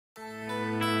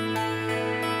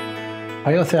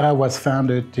Priothera was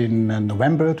founded in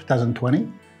November 2020,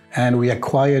 and we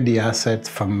acquired the asset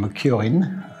from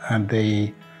Curin, and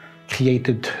they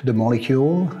created the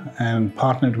molecule and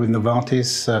partnered with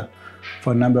Novartis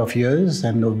for a number of years.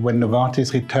 And when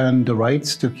Novartis returned the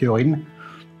rights to Curin,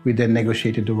 we then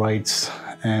negotiated the rights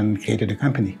and created a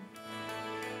company.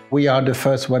 We are the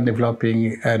first one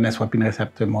developing an S1P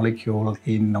receptor molecule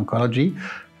in oncology,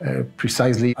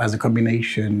 precisely as a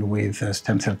combination with a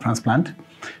stem cell transplant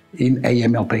in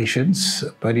AML patients,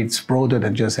 but it's broader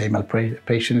than just AML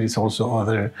patients, it's also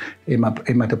other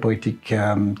hematopoietic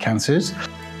cancers.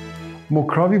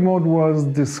 Mocravimod was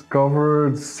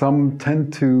discovered some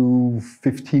 10 to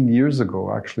 15 years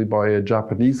ago, actually, by a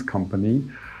Japanese company.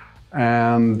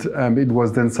 And it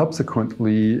was then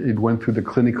subsequently, it went through the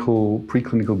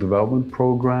preclinical development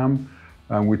program,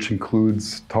 which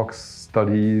includes tox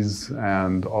studies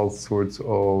and all sorts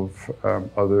of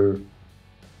other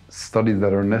studies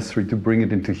that are necessary to bring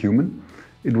it into human.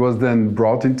 It was then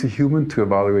brought into human to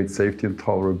evaluate safety and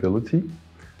tolerability.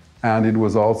 And it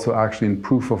was also actually in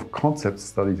proof of concept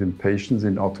studies in patients,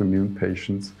 in autoimmune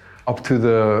patients, up to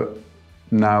the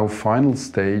now final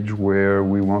stage where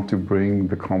we want to bring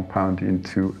the compound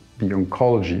into the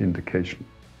oncology indication.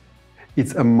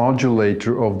 It's a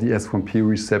modulator of the S1P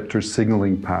receptor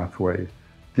signaling pathway.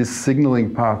 This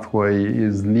signaling pathway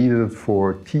is needed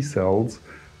for T cells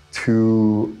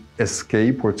to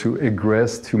escape or to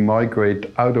egress, to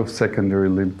migrate out of secondary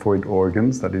lymphoid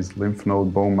organs, that is lymph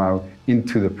node, bone marrow,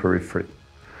 into the periphery.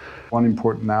 One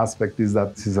important aspect is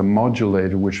that this is a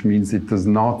modulator, which means it does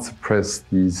not suppress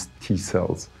these T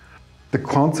cells. The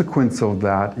consequence of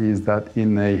that is that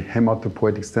in a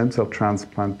hematopoietic stem cell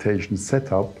transplantation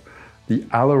setup, the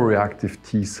alloreactive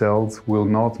T cells will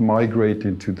not migrate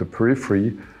into the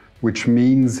periphery, which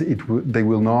means they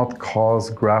will not cause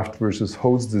graft versus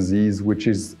host disease, which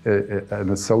is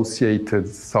an associated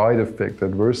side effect,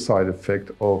 adverse side effect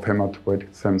of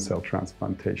hematopoietic stem cell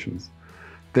transplantations.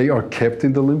 They are kept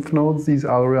in the lymph nodes, these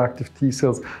alloreactive T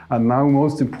cells, and now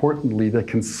most importantly, they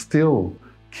can still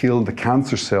kill the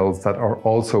cancer cells that are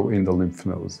also in the lymph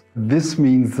nodes. This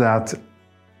means that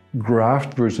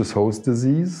graft versus host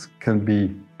disease can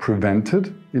be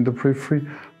prevented in the periphery,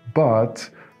 but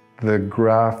the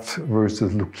graft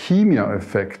versus leukemia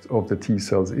effect of the T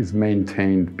cells is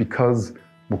maintained because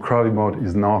Mocravimod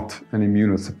is not an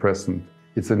immunosuppressant,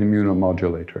 it's an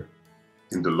immunomodulator.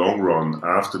 In the long run,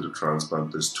 after the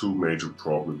transplant, there's two major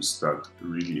problems that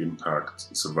really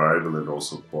impact survival and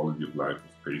also quality of life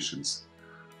of patients.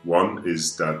 One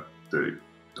is that the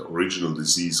original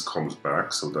disease comes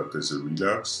back, so that there's a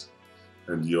relapse.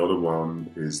 And the other one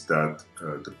is that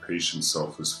the patient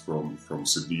suffers from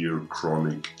severe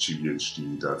chronic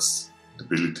GvHD that's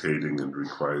debilitating and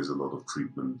requires a lot of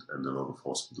treatment and a lot of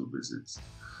hospital visits.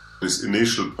 This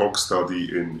initial POC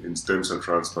study in stem cell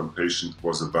transplant patients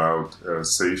was about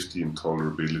safety and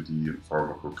tolerability and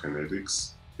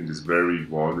pharmacokinetics in this very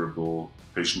vulnerable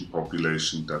patient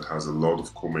population that has a lot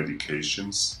of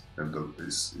co-medications and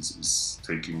is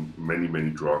taking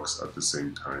many drugs at the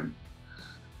same time.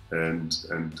 And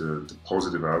the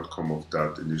positive outcome of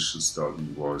that initial study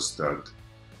was that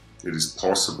it is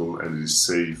possible and it is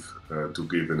safe to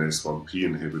give an S1P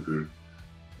inhibitor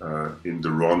in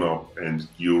the run-up and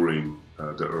during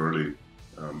the early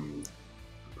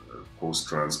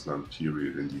post-transplant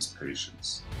period in these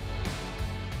patients.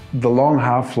 The long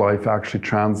half-life actually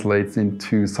translates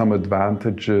into some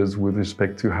advantages with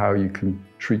respect to how you can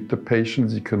treat the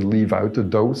patients. You can leave out a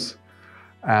dose,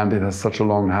 and it has such a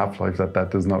long half-life that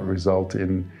does not result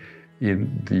in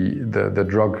the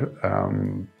drug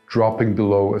dropping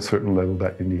below a certain level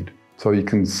that you need. So you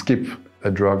can skip a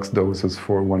drug's doses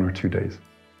for 1 or 2 days,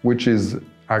 which is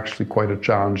actually quite a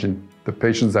challenge in the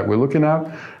patients that we're looking at.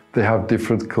 They have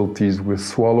difficulties with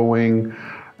swallowing,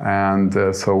 and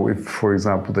so if, for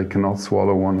example, they cannot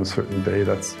swallow on a certain day,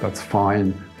 that's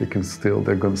fine. They're still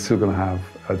going to have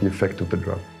the effect of the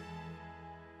drug.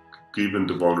 Given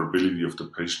the vulnerability of the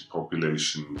patient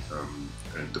population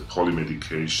and the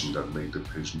polymedication that make the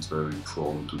patients very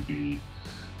prone to be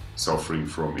suffering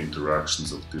from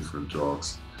interactions of different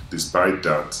drugs, despite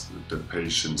that, the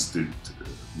patients did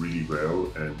really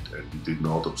well and we did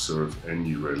not observe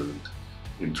any relevant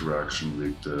interaction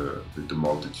with the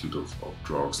multitude of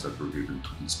drugs that were given to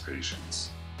these patients.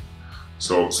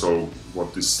 So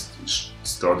what this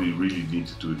study really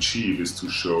needed to achieve is to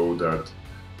show that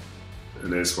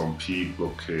an S1P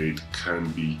blockade can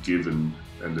be given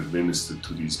and administered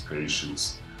to these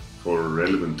patients for a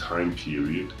relevant time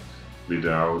period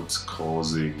without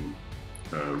causing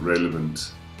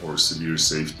relevant or severe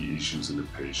safety issues in the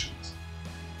patients.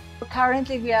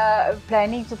 Currently, we are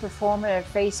planning to perform a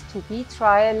phase 2b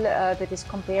trial that is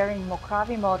comparing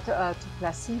mocravimod to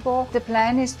placebo. The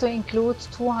plan is to include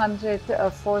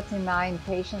 249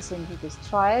 patients into this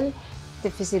trial. The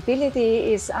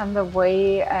feasibility is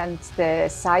underway and the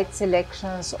site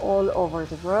selections all over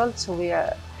the world. So we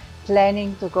are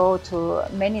planning to go to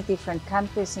many different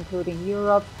countries, including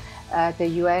Europe, the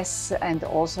US and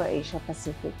also Asia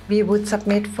Pacific. We would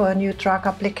submit for a new drug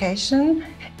application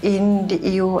in the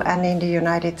EU and in the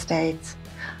United States.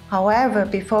 However,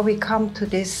 before we come to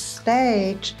this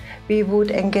stage, we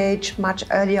would engage much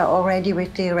earlier already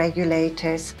with the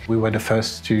regulators. We were the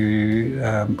first to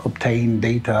obtain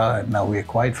data now we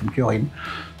acquired from Curin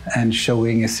and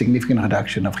showing a significant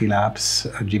reduction of relapse,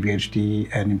 GvHD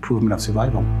and improvement of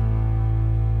survival.